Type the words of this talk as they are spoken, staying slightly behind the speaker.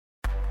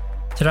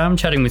Today I'm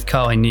chatting with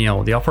Carly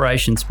Neal, the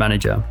Operations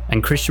Manager,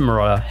 and Christian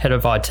Marotta, Head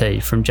of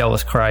IT from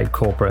Jellis Craig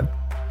Corporate.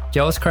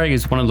 Jellis Craig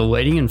is one of the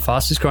leading and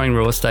fastest growing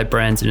real estate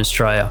brands in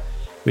Australia,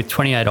 with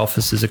 28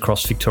 offices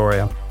across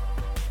Victoria.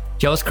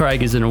 Jellis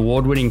Craig is an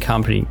award-winning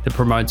company that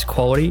promotes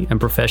quality and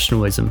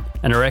professionalism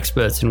and are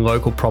experts in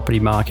local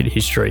property market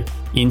history,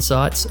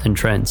 insights and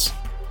trends.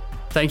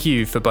 Thank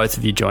you for both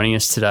of you joining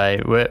us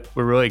today. We're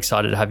really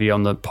excited to have you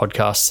on the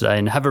podcast today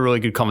and have a really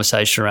good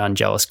conversation around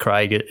Jellis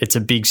Craig. It's a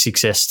big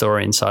success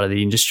story inside of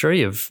the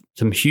industry of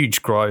some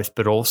huge growth,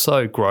 but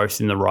also growth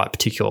in the right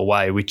particular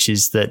way, which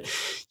is that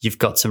you've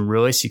got some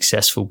really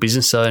successful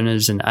business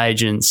owners and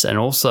agents and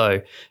also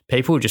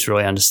people who just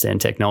really understand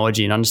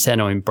technology and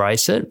understand how to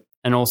embrace it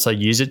and also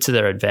use it to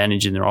their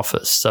advantage in their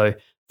office. So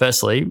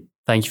firstly,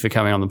 thank you for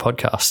coming on the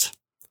podcast.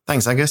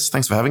 Thanks, Angus.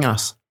 Thanks for having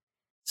us.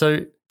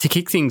 So to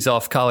kick things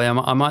off, Carly,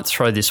 I might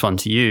throw this one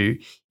to you,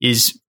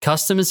 is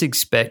customers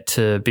expect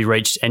to be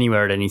reached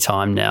anywhere at any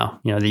time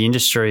now. You know, the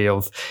industry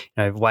of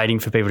waiting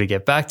for people to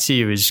get back to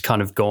you is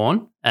kind of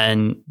gone.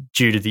 And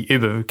due to the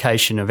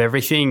Uberification of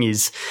everything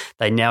is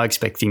they now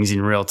expect things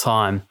in real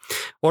time.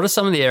 What are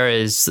some of the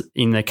areas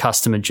in the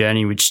customer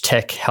journey which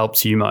tech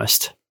helps you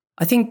most?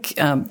 I think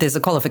there's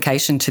a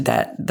qualification to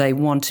that. They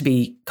want to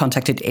be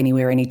contacted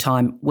anywhere,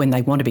 anytime when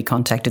they want to be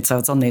contacted. So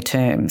it's on their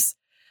terms.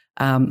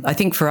 I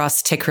think for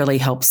us, tech really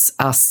helps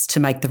us to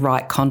make the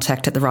right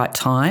contact at the right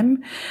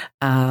time,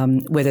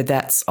 whether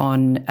that's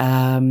on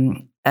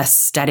a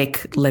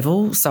static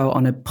level, so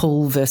on a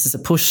pull versus a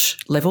push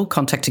level,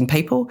 contacting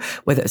people,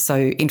 so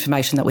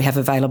information that we have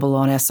available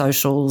on our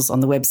socials,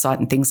 on the website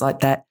and things like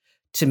that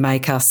to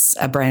make us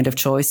a brand of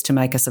choice, to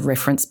make us a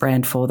reference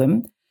brand for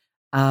them.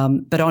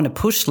 But on a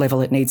push level,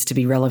 it needs to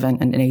be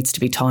relevant and it needs to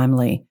be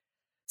timely.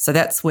 So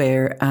that's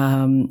where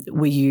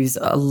we use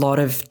a lot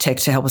of tech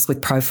to help us with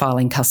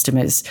profiling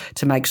customers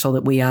to make sure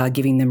that we are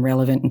giving them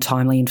relevant and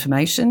timely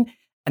information,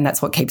 and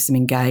that's what keeps them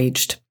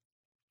engaged.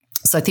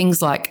 So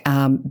things like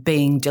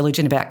being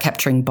diligent about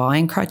capturing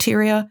buying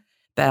criteria,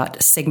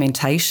 about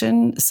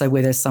segmentation, so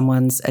whether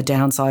someone's a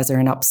downsizer,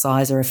 an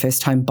upsizer, a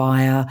first home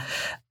buyer,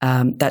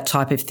 that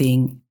type of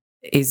thing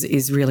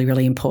is really,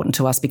 really important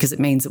to us because it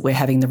means that we're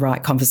having the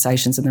right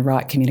conversations and the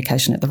right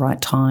communication at the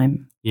right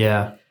time.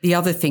 Yeah. The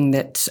other thing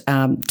that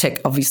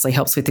tech obviously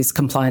helps with is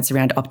compliance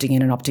around opting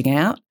in and opting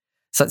out.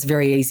 So it's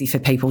very easy for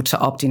people to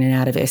opt in and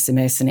out of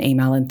SMS and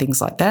email and things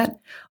like that.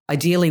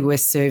 Ideally, we're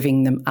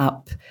serving them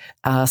up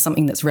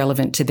something that's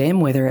relevant to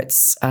them, whether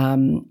it's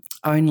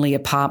only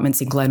apartments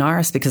in Glen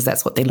Iris because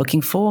that's what they're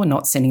looking for,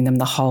 not sending them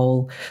the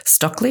whole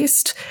stock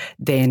list,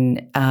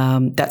 then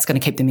that's going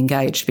to keep them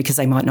engaged because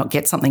they might not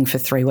get something for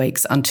 3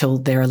 weeks until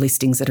there are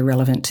listings that are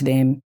relevant to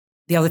them.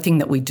 The other thing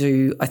that we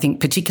do, I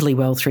think, particularly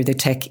well through the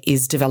tech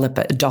is develop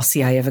a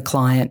dossier of a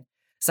client.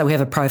 So we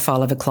have a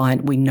profile of a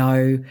client. We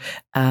know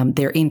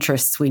their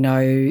interests. We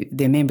know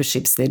their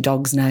memberships, their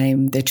dog's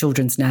name, their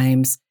children's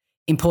names,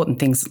 important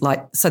things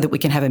like so that we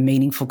can have a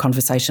meaningful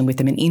conversation with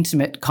them, an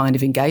intimate kind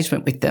of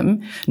engagement with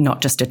them,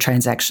 not just a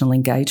transactional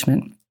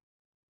engagement.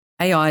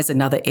 AI is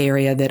another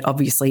area that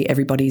obviously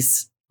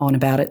everybody's on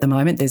about at the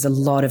moment. There's a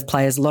lot of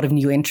players, a lot of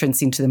new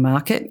entrants into the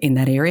market in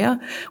that area.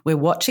 We're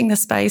watching the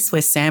space,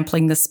 we're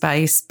sampling the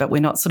space, but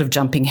we're not sort of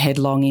jumping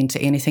headlong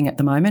into anything at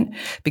the moment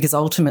because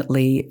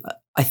ultimately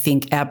I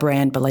think our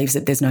brand believes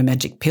that there's no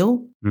magic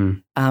pill.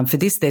 For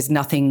this, there's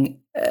nothing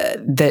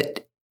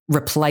that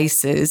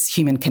replaces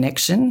human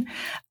connection.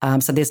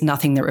 So there's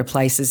nothing that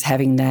replaces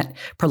having that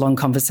prolonged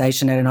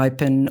conversation at an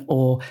open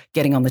or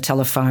getting on the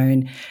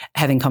telephone,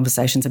 having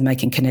conversations and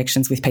making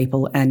connections with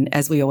people. And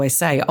as we always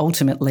say,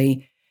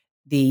 ultimately,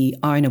 the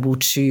owner will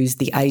choose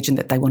the agent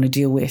that they want to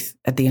deal with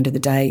at the end of the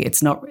day.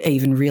 It's not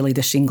even really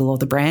the shingle or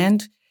the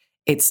brand.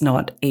 It's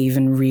not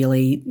even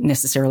really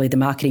necessarily the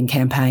marketing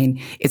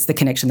campaign. It's the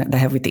connection that they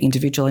have with the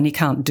individual. And you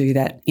can't do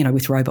that,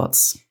 with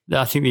robots.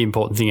 I think the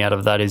important thing out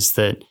of that is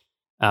that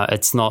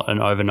it's not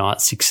an overnight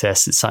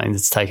success. It's something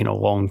that's taken a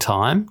long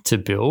time to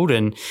build.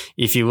 And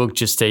if you look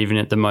just even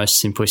at the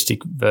most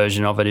simplistic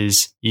version of it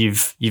is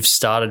you've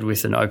started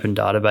with an open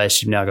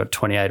database. You've now got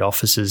 28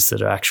 offices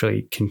that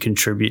actually can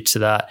contribute to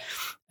that.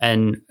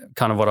 And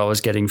kind of what I was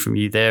getting from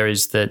you there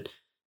is that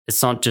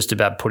it's not just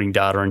about putting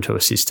data into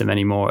a system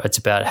anymore. It's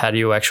about how do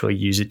you actually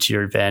use it to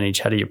your advantage?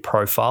 How do you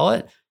profile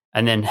it?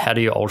 And then how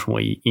do you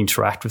ultimately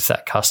interact with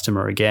that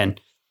customer again?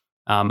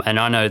 And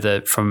I know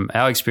that from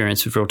our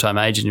experience with Real Time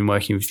Agent and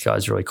working with you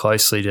guys really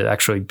closely to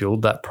actually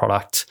build that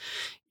product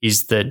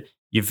is that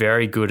you're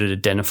very good at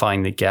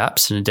identifying the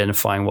gaps and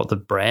identifying what the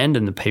brand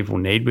and the people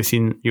need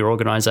within your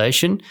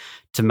organization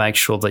to make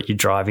sure that you're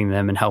driving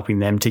them and helping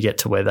them to get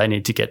to where they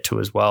need to get to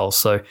as well.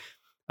 So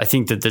I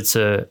think that it's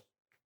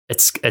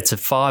a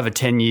 5 or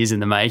 10 years in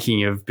the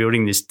making of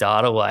building this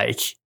data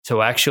lake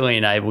to actually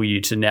enable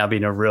you to now be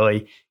in a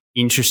really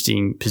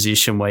interesting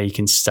position where you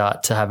can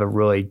start to have a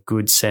really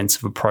good sense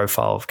of a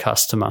profile of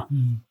customer.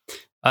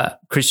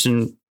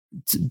 Christian,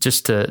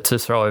 just to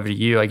throw over to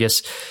you, I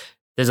guess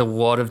there's a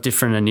lot of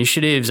different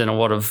initiatives and a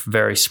lot of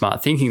very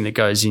smart thinking that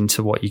goes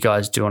into what you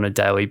guys do on a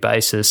daily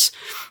basis.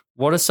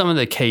 What are some of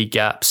the key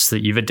gaps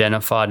that you've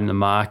identified in the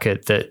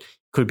market that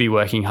could be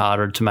working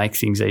harder to make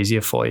things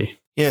easier for you?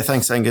 Yeah,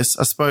 thanks, Angus.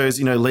 I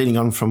suppose, leading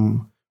on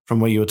from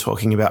where you were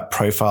talking about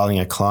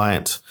profiling a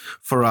client,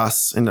 for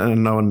us, and I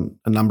know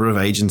a number of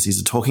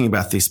agencies are talking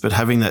about this, but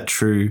having that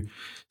true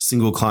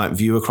single client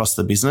view across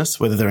the business,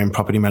 whether they're in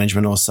property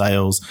management or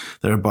sales,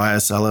 they're a buyer,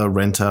 seller,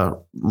 renter,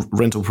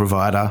 rental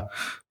provider.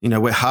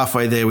 We're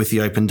halfway there with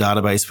the open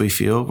database. We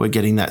feel we're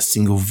getting that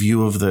single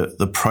view of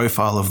the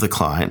profile of the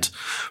client.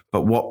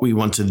 But what we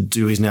want to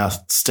do is now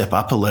step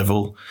up a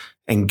level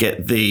and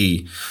get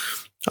the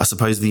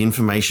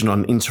information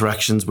on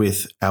interactions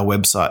with our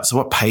website. So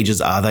what pages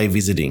are they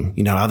visiting?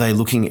 Are they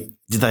looking,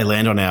 did they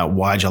land on our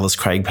Why Jellis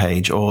Craig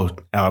page or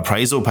our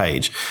appraisal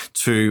page?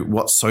 To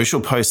what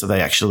social posts are they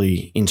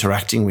actually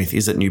interacting with?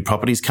 Is it new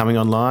properties coming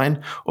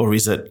online, or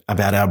is it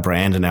about our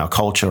brand and our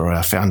culture or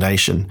our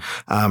foundation?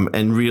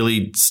 And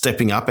really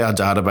stepping up our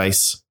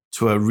database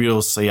to a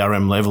real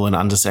CRM level and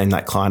understanding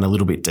that client a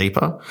little bit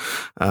deeper.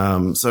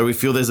 So we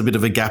feel there's a bit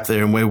of a gap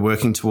there, and we're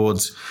working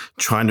towards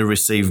trying to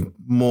receive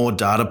more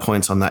data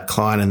points on that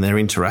client and their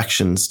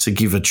interactions to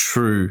give a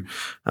true,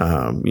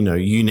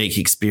 unique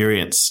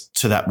experience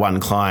to that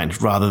one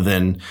client rather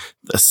than,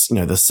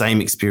 the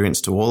same experience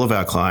to all of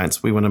our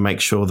clients. We want to make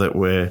sure that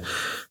we're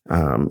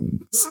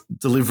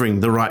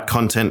delivering the right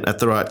content at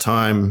the right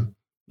time,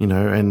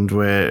 and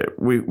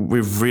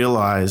we've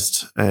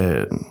realized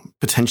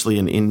potentially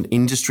an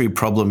industry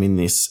problem in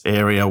this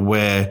area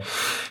where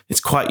it's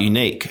quite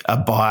unique. A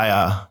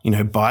buyer,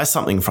 buys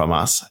something from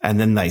us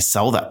and then they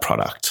sell that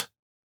product.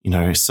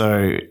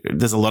 So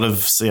there's a lot of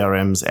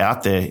CRMs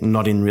out there,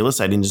 not in real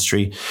estate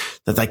industry,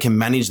 that they can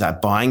manage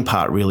that buying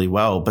part really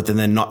well, but then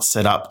they're not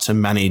set up to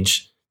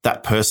manage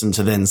that person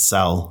to then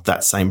sell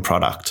that same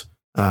product.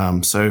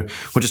 So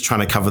we're just trying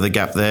to cover the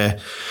gap there.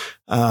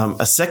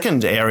 A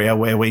second area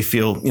where we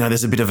feel,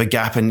 there's a bit of a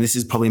gap, and this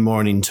is probably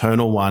more an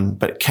internal one,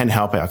 but it can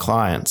help our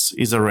clients,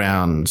 is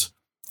around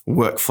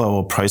workflow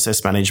or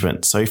process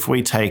management. So if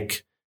we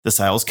take the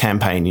sales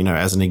campaign,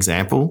 as an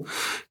example,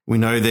 we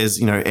know there's,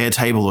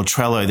 Airtable or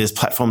Trello, there's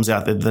platforms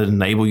out there that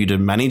enable you to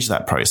manage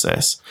that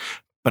process,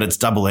 but it's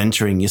double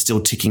entering. You're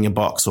still ticking a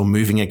box or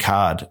moving a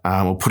card,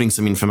 or putting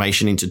some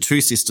information into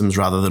two systems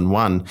rather than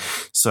one.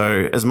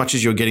 So as much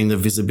as you're getting the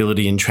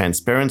visibility and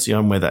transparency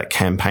on where that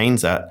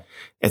campaign's at,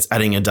 it's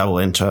adding a double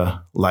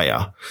enter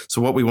layer.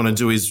 So what we want to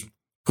do is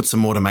put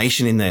some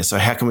automation in there. So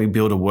how can we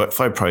build a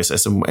workflow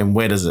process, and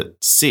where does it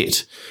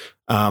sit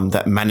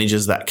that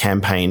manages that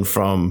campaign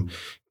from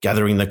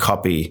gathering the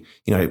copy,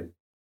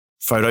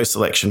 photo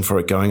selection for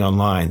it going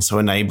online. So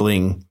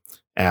enabling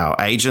our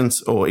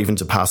agents, or even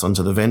to pass on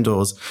to the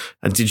vendors,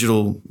 a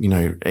digital,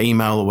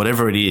 email or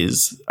whatever it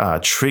is,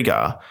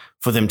 trigger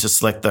for them to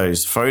select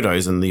those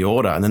photos and the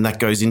order. And then that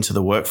goes into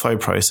the workflow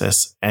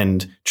process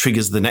and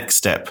triggers the next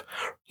step.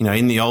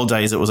 In the old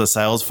days, it was a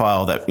sales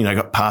file that,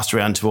 got passed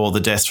around to all the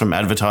desks, from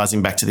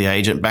advertising back to the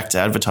agent, back to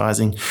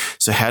advertising.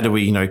 So how do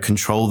we,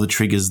 control the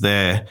triggers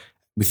there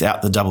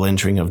without the double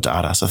entering of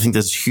data? So I think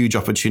there's huge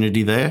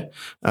opportunity there.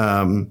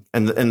 And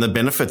the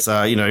benefits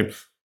are,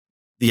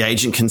 the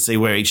agent can see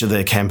where each of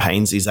their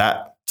campaigns is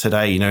at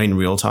today, in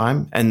real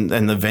time. And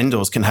the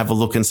vendors can have a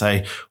look and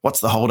say, what's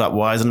the hold up?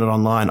 Why isn't it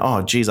online?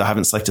 Oh, geez, I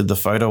haven't selected the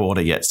photo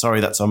order yet. Sorry,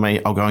 that's on me.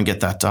 I'll go and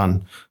get that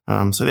done.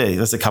 So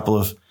there's a couple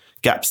of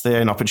gaps there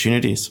and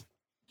opportunities.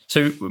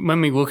 So when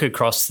we look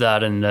across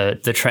that and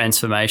the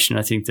transformation,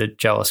 I think that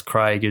Jellis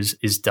Craig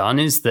is done,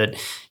 is that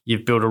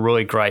you've built a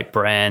really great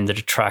brand that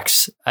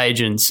attracts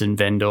agents and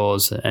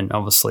vendors and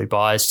obviously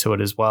buyers to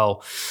it as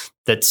well.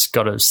 That's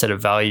got a set of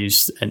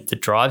values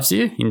that drives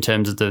you in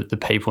terms of the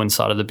people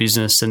inside of the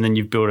business. And then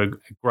you've built a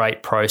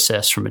great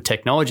process from a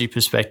technology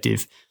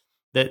perspective.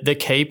 The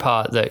key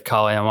part that,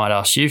 Carly, I might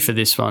ask you for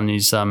this one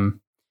is how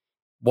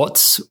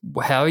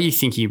are you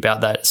thinking about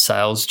that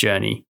sales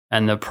journey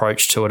and the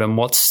approach to it, and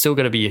what's still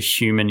going to be a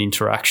human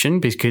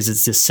interaction, because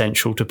it's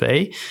essential to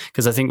be?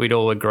 Because I think we'd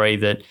all agree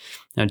that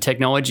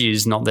technology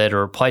is not there to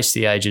replace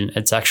the agent.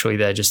 It's actually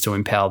there just to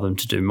empower them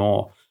to do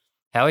more.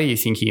 How are you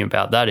thinking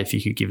about that, if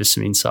you could give us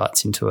some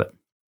insights into it?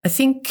 I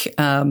think,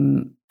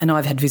 and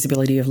I've had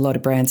visibility of a lot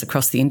of brands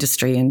across the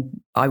industry, and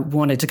I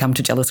wanted to come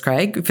to Jellis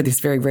Craig for this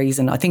very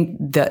reason. I think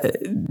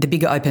the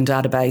bigger open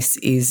database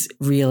is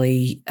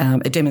really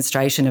a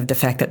demonstration of the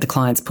fact that the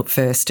client's put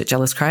first at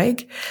Jellis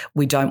Craig.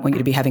 We don't want you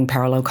to be having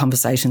parallel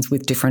conversations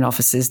with different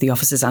offices. The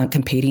offices aren't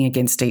competing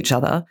against each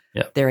other.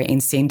 Yep. There are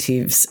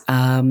incentives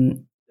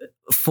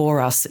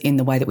for us in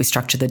the way that we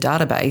structure the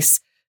database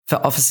for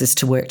offices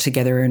to work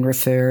together and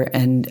refer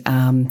and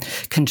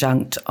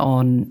conjunct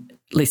on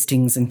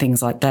listings and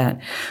things like that.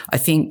 I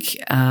think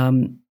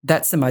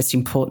that's the most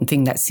important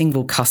thing. That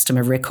single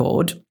customer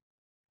record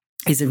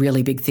is a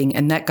really big thing,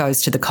 and that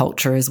goes to the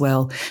culture as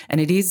well.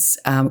 And it is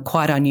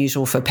quite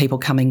unusual for people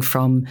coming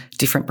from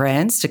different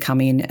brands to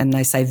come in and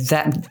they say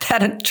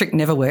that trick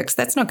never works.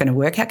 That's not going to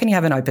work. How can you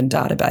have an open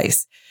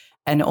database?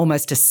 And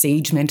almost a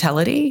siege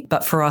mentality.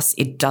 But for us,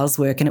 it does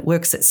work, and it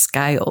works at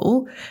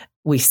scale.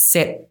 We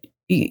set,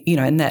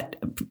 and that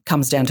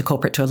comes down to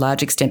corporate to a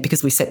large extent,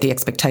 because we set the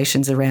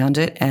expectations around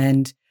it,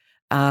 and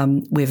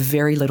we have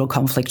very little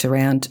conflict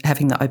around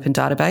having the open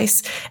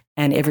database,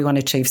 and everyone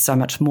achieves so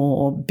much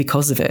more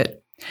because of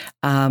it.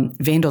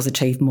 Vendors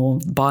achieve more,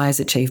 buyers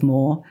achieve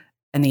more,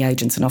 and the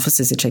agents and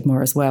officers achieve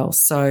more as well.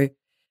 So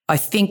I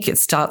think it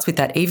starts with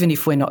that, even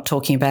if we're not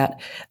talking about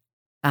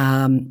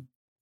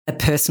a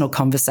personal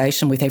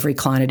conversation with every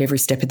client at every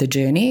step of the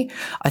journey.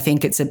 I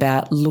think it's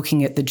about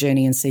looking at the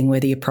journey and seeing where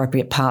the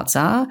appropriate parts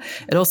are.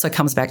 It also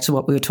comes back to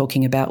what we were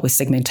talking about with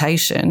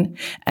segmentation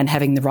and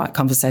having the right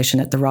conversation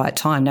at the right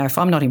time. Now, if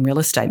I'm not in real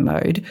estate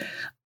mode,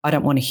 I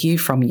don't want to hear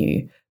from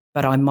you,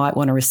 but I might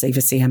want to receive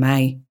a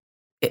CMA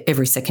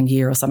every second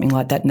year or something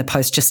like that in the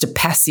post, just a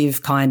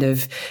passive kind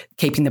of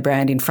keeping the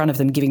brand in front of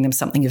them, giving them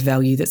something of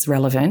value that's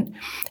relevant.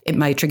 It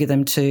may trigger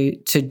them to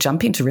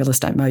jump into real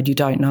estate mode. You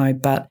don't know,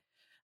 but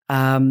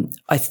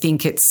I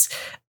think it's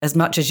as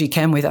much as you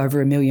can with over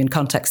 1 million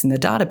contacts in the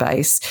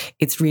database,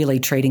 it's really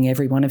treating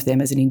every one of them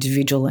as an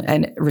individual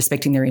and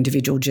respecting their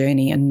individual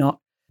journey and not,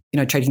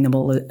 treating them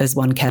all as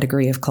one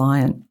category of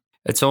client.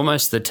 It's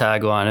almost the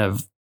tagline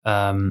of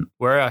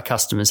where are our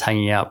customers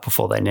hanging out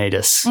before they need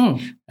us?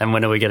 And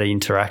when are we going to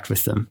interact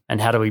with them?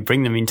 And how do we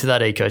bring them into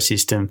that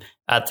ecosystem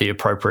at the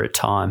appropriate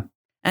time?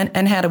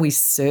 And how do we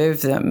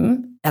serve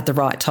them at the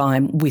right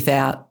time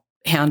without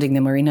hounding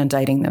them or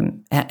inundating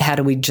them? How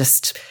do we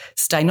just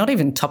stay not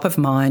even top of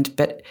mind,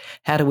 but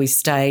how do we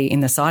stay in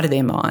the side of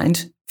their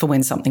mind for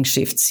when something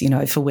shifts,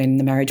 for when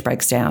the marriage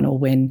breaks down or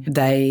when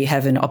they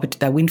have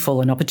a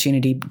windfall, an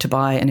opportunity to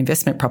buy an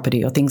investment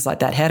property or things like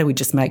that? How do we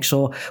just make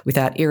sure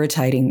without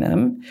irritating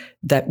them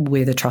that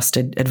we're the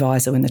trusted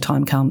advisor when the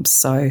time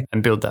comes?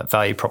 And build that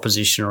value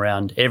proposition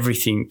around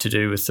everything to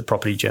do with the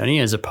property journey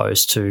as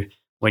opposed to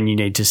when you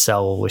need to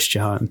sell or list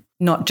your home.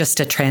 Not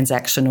just a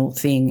transactional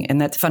thing. And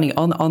that's funny.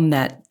 On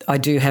that, I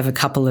do have a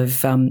couple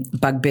of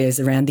bugbears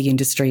around the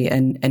industry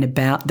and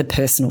about the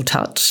personal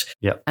touch.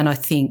 Yep. And I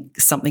think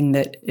something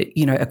that,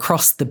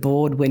 across the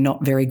board we're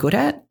not very good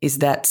at is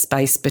that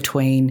space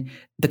between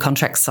the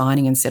contract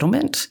signing and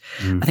settlement.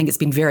 I think it's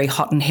been very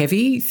hot and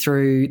heavy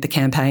through the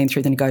campaign,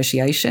 through the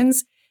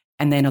negotiations.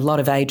 And then a lot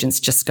of agents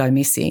just go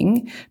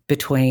missing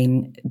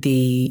between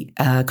the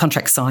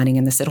contract signing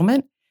and the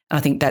settlement. I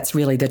think that's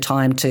really the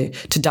time to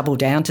double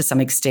down to some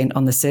extent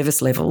on the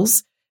service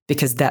levels,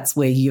 because that's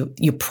where your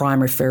prime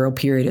referral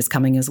period is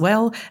coming as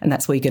well, and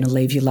that's where you're going to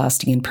leave your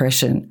lasting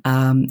impression.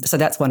 So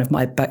that's one of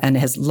my, and it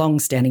has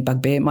long-standing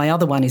bugbear. My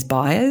other one is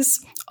buyers.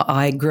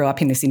 I grew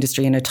up in this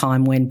industry in a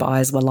time when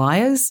buyers were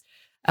liars.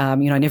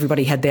 And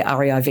everybody had their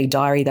REIV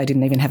diary. They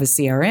didn't even have a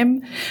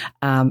CRM.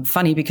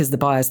 Funny because the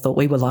buyers thought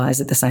we were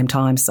liars at the same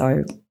time,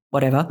 so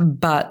whatever.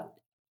 But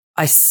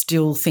I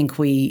still think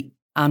we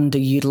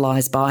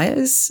underutilise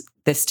buyers.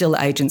 There's still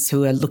agents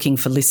who are looking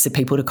for lists of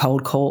people to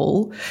cold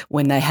call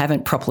when they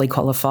haven't properly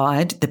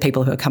qualified the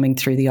people who are coming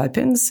through the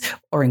opens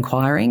or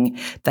inquiring.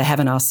 They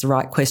haven't asked the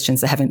right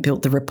questions. They haven't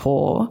built the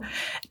rapport,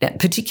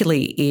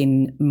 particularly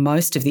in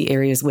most of the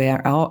areas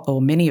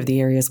or many of the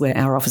areas where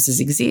our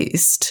offices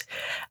exist.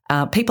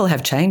 People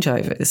have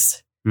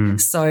changeovers.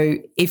 So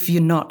if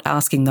you're not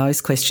asking those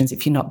questions,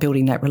 if you're not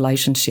building that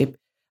relationship,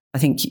 I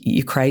think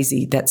you're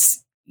crazy.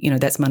 That's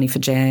money for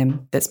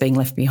jam that's being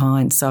left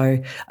behind. So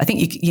I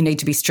think you need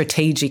to be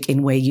strategic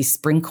in where you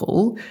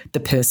sprinkle the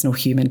personal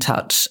human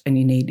touch, and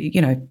you need,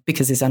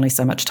 because there's only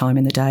so much time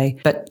in the day.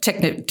 But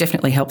tech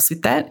definitely helps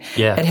with that.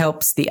 Yeah. It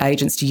helps the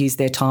agents to use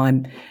their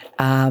time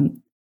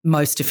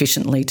most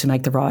efficiently to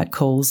make the right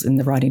calls and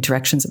the right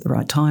interactions at the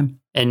right time.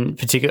 And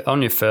particularly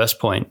on your first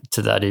point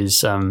to that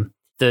is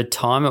the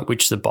time at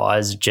which the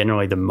buyers are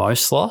generally the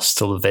most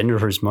lost, or the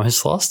vendor is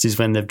most lost, is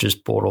when they've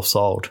just bought or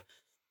sold.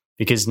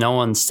 Because no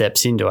one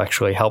steps in to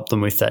actually help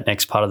them with that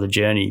next part of the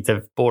journey.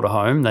 They've bought a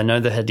home. They know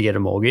they had to get a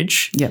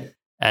mortgage. Yep.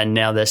 And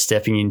now they're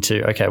stepping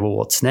into, okay, well,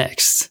 what's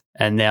next?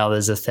 And now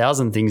there's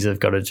 1,000 things they've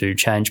got to do.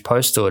 Change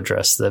postal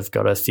address. They've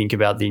got to think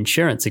about the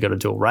insurance. They've got to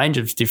do a range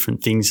of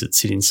different things that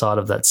sit inside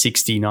of that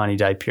 60,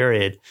 90-day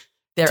period.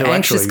 They're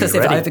anxious because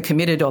they've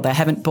overcommitted or they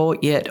haven't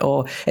bought yet,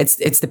 or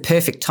it's the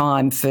perfect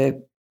time for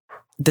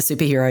the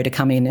superhero to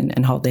come in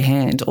and hold their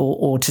hand,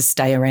 or to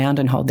stay around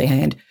and hold their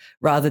hand,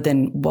 rather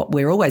than what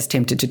we're always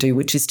tempted to do,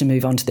 which is to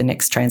move on to the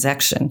next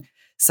transaction.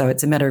 So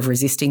it's a matter of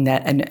resisting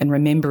that and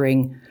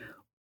remembering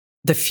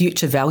the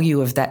future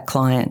value of that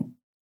client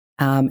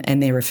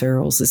and their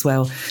referrals as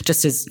well.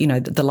 Just as,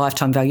 the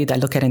lifetime value they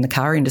look at in the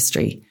car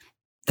industry.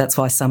 That's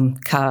why some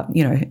car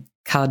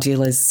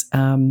dealers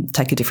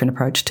take a different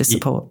approach to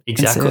support.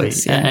 Exactly. And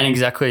service, yeah. And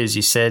exactly as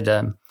you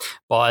said,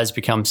 buyers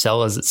become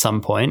sellers at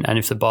some point. And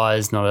if the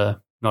buyer's not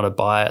a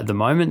buyer at the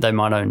moment, they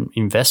might own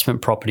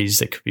investment properties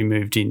that could be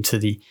moved into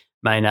the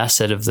main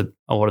asset of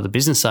a lot of the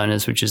business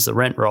owners, which is the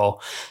rent roll.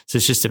 So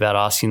it's just about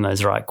asking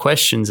those right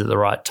questions at the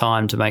right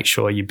time to make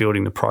sure you're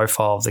building the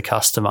profile of the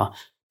customer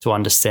to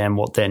understand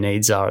what their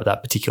needs are at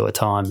that particular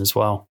time as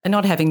well. And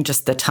not having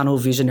just the tunnel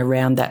vision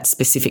around that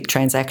specific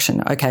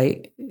transaction.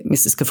 Okay,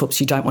 Mrs. Kafoops,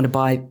 you don't want to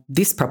buy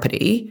this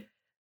property,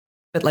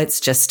 but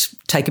let's just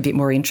take a bit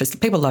more interest.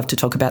 People love to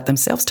talk about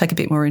themselves, take a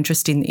bit more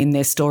interest in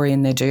their story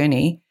and their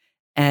journey,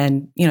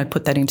 and,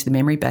 put that into the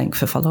memory bank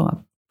for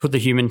follow-up. put the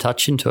human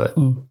touch into it.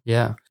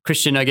 Yeah.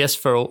 Christian, I guess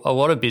for a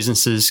lot of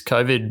businesses,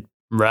 COVID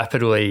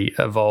rapidly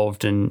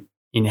evolved and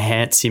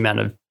enhanced the amount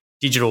of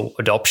digital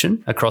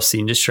adoption across the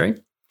industry.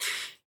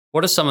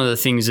 What are some of the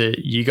things that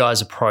you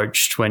guys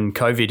approached when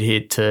COVID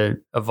hit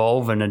to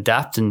evolve and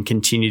adapt and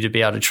continue to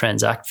be able to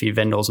transact for your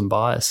vendors and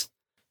buyers?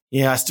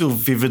 Yeah, I still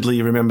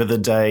vividly remember the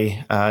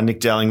day Nick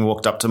Dowling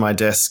walked up to my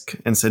desk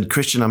and said,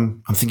 "Christian,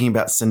 I'm thinking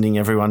about sending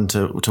everyone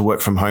to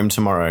work from home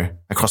tomorrow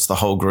across the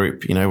whole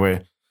group. You know,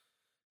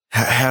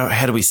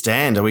 how do we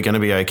stand? Are we going to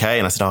be okay?"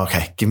 And I said, "Oh,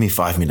 okay, give me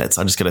 5 minutes.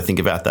 I just got to think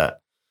about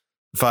that."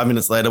 5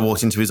 minutes later,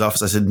 walked into his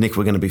office. I said, "Nick,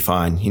 we're going to be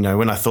fine." You know,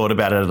 when I thought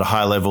about it at a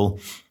high level,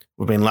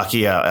 we've been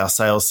lucky. Our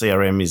sales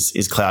CRM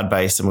is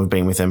cloud-based and we've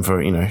been with them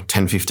for,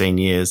 10, 15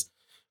 years.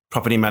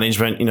 Property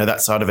management,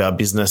 that side of our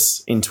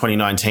business, in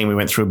 2019, we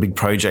went through a big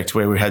project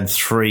where we had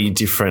 3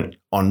 different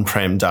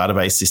on-prem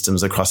database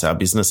systems across our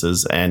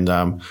businesses. And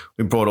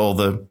we brought all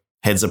the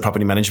heads of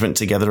property management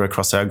together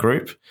across our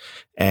group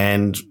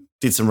and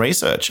did some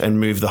research and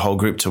moved the whole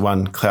group to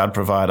one cloud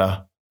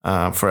provider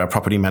for our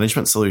property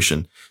management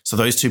solution. So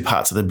those 2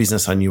 parts of the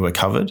business I knew were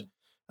covered.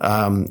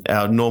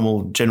 Our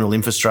normal general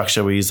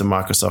infrastructure, we use the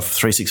Microsoft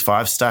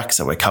 365 stack,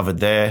 so we're covered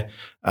there.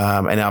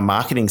 And our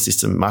marketing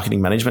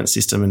management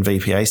system and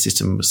VPA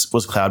system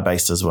was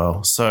cloud-based as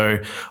well. So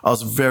I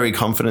was very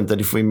confident that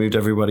if we moved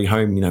everybody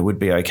home, we'd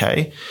be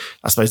okay.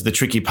 I suppose the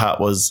tricky part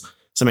was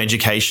some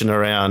education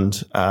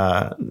around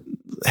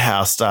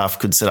how staff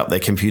could set up their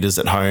computers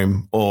at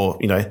home or,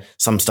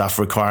 some staff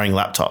requiring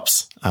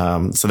laptops.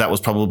 So that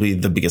was probably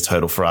the biggest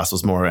hurdle for us,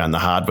 was more around the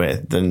hardware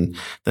than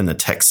the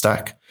tech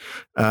stack.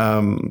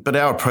 But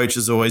our approach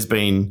has always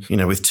been,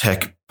 with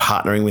tech,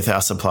 partnering with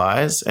our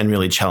suppliers and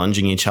really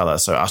challenging each other.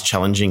 So us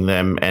challenging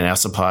them and our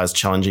suppliers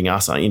challenging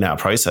us in our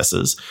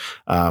processes.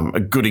 A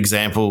good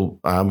example,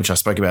 which I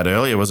spoke about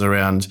earlier, was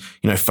around,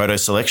 photo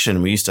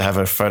selection. We used to have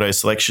a photo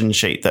selection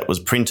sheet that was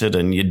printed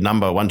and you'd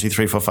number 1, 2,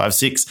 3, 4, 5,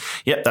 6.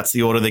 Yep, that's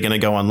the order they're going to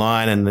go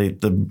online and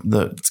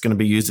it's going to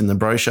be used in the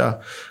brochure.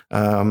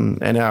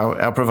 And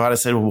our provider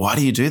said, "Well, why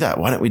do you do that?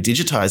 Why don't we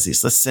digitize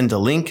this? Let's send a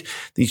link.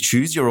 You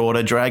choose your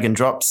order, drag and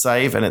drop,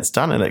 save, and it's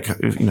done." And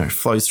it,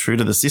 flows through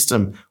to the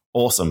system.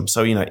 Awesome.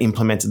 So,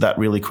 implemented that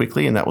really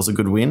quickly and that was a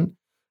good win.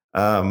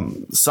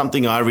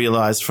 Something I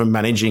realized from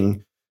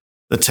managing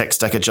the tech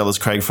stack at Jellis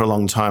Craig for a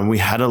long time, we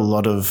had a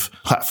lot of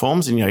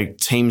platforms and,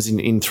 Teams in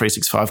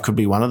 365 could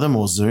be one of them,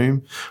 or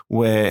Zoom,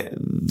 where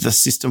the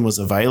system was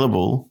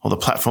available or the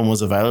platform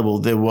was available.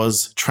 There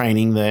was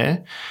training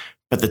there,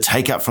 but the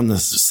take up from the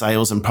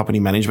sales and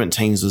property management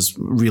teams was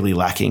really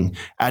lacking.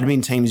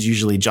 Admin teams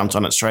usually jumped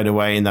on it straight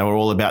away and they were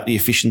all about the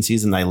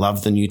efficiencies and they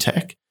loved the new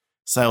tech.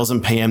 Sales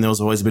and PM, there was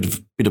always a bit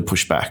of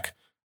pushback.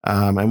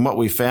 And what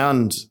we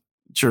found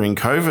during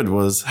COVID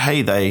was,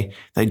 hey,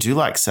 they do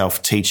like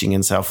self-teaching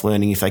and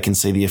self-learning if they can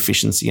see the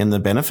efficiency and the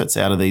benefits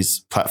out of these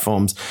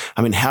platforms.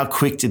 I mean, how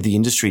quick did the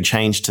industry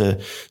change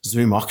to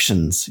Zoom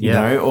auctions,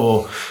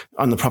 or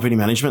on the property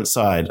management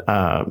side,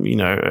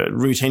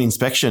 routine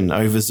inspection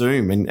over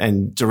Zoom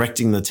and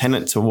directing the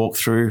tenant to walk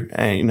through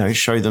and,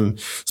 show them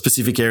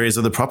specific areas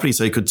of the property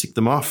so you could tick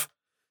them off.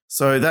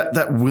 So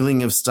that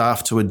willing of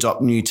staff to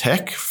adopt new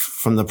tech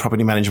from the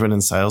property management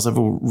and sales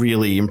level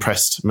really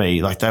impressed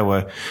me. Like they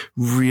were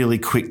really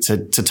quick to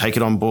take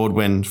it on board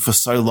when for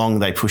so long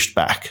they pushed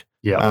back.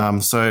 Yeah.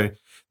 So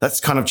that's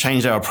kind of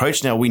changed our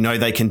approach. Now we know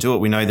they can do it.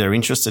 We know they're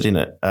interested in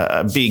it.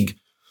 A big,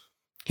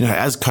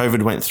 as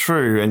COVID went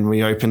through and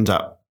we opened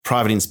up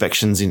private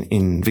inspections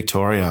in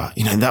Victoria,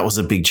 that was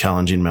a big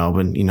challenge in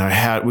Melbourne.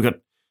 How we got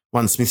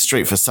 1 Smith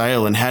Street for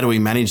sale and how do we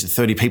manage the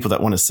 30 people that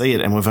want to see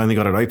it? And we've only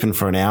got it open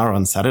for an hour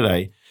on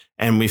Saturday.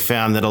 And we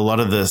found that a lot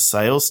of the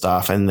sales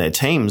staff and their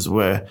teams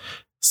were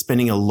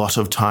spending a lot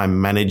of time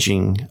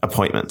managing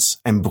appointments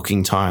and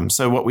booking time.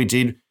 So what we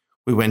did,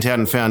 we went out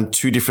and found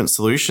 2 different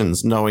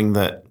solutions, knowing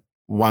that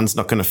one's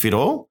not going to fit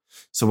all.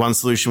 So one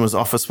solution was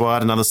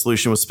office-wide. Another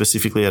solution was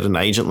specifically at an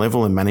agent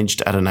level and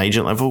managed at an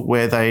agent level,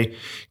 where they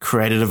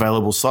created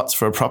available slots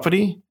for a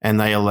property and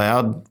they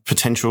allowed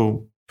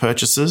potential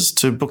purchasers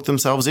to book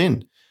themselves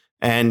in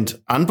and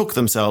unbook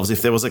themselves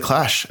if there was a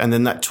clash. And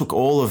then that took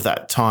all of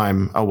that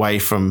time away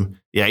from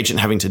the agent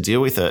having to deal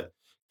with it,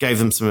 gave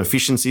them some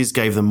efficiencies,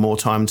 gave them more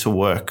time to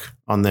work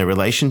on their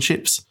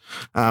relationships,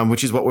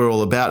 which is what we're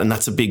all about. And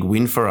that's a big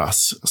win for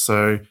us.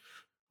 So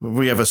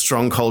we have a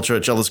strong culture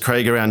at Jellis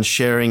Craig around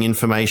sharing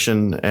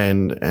information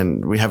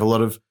and we have a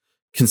lot of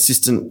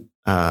consistent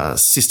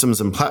systems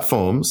and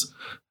platforms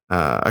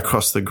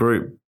across the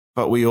group.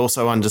 But we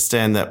also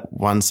understand that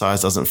one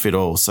size doesn't fit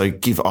all. So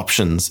give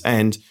options.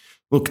 And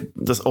look,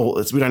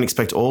 we don't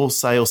expect all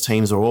sales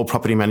teams or all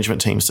property management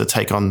teams to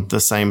take on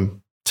the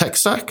same tech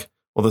stack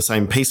or the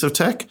same piece of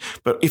tech.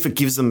 But if it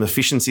gives them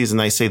efficiencies and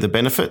they see the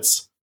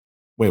benefits,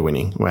 we're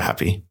winning. We're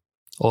happy.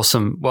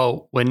 Awesome.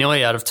 Well, we're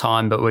nearly out of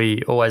time, but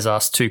we always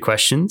ask 2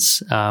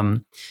 questions.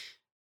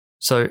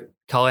 So,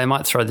 Carly, I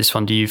might throw this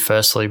one to you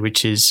firstly,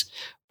 which is,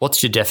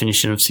 what's your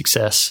definition of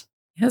success?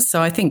 Yeah,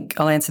 so I think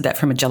I'll answer that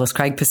from a Jellis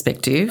Craig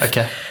perspective.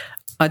 Okay.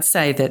 I'd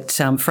say that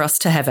for us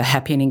to have a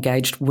happy and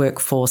engaged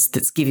workforce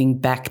that's giving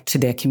back to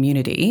their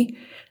community,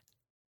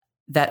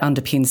 that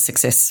underpins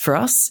success for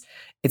us.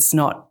 It's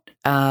not,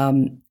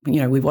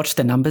 we watch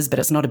the numbers, but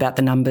it's not about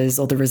the numbers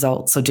or the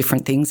results or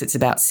different things. It's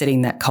about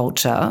setting that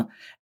culture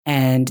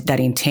and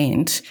that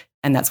intent,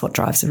 and that's what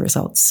drives the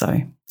results.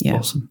 So, yeah.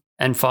 Awesome.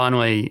 And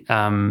finally,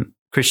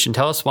 Christian,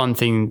 tell us one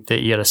thing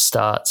that you got to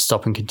start,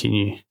 stop and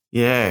continue.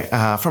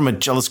 Yeah, from a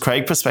Jellis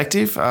Craig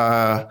perspective,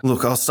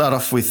 look, I'll start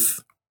off with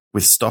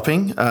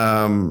stopping.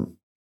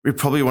 We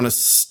probably want to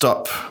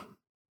stop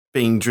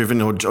being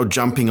driven or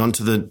jumping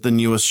onto the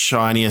newest,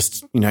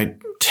 shiniest,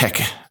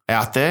 tech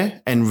out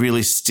there, and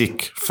really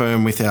stick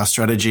firm with our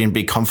strategy and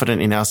be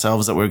confident in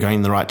ourselves that we're going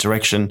in the right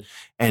direction,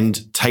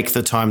 and take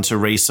the time to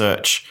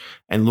research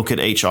and look at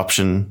each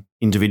option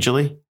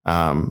individually,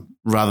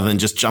 rather than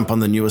just jump on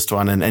the newest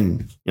one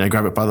and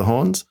grab it by the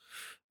horns.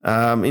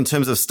 In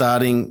terms of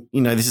starting,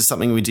 this is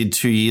something we did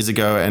 2 years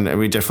ago, and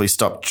we definitely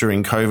stopped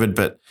during COVID,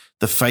 but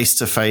the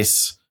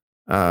face-to-face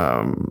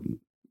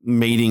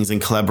meetings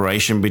and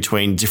collaboration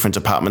between different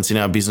departments in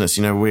our business,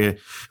 we're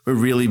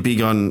really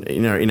big on,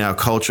 in our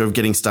culture of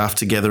getting staff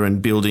together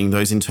and building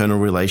those internal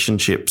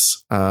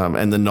relationships,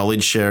 and the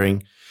knowledge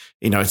sharing.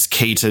 It's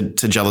key to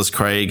Jellis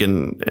Craig,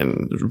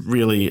 and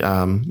really,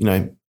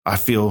 I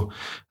feel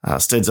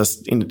steads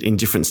us in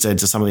different stead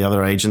to some of the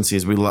other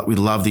agencies. We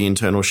love the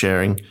internal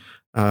sharing,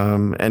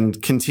 and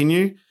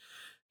continue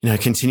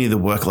the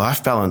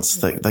work-life balance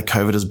that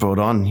COVID has brought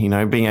on,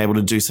 being able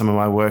to do some of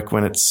my work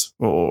when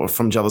or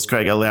from Jellis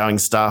Craig, allowing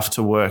staff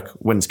to work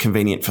when it's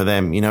convenient for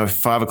them. If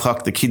 5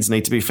 o'clock, the kids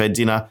need to be fed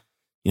dinner,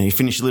 you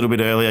finish a little bit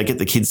earlier, get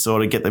the kids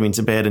sorted, get them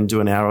into bed and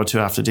do an hour or two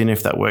after dinner.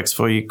 If that works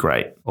for you,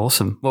 great.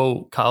 Awesome.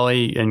 Well,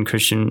 Carly and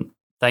Christian,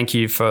 thank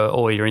you for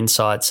all your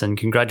insights, and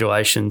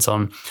congratulations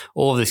on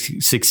all the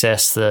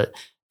success that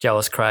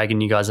Jellis Craig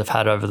and you guys have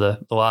had over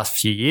the last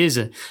few years,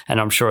 and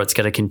I'm sure it's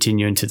going to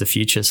continue into the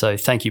future. So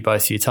thank you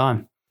both for your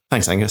time.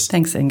 Thanks, Angus.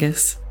 Thanks,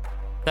 Angus.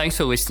 Thanks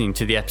for listening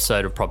to the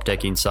episode of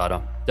PropTech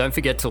Insider. Don't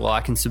forget to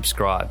like and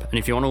subscribe. And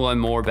if you want to learn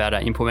more about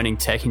implementing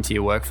tech into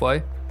your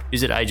workflow,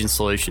 visit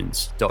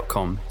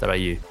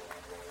agentsolutions.com.au.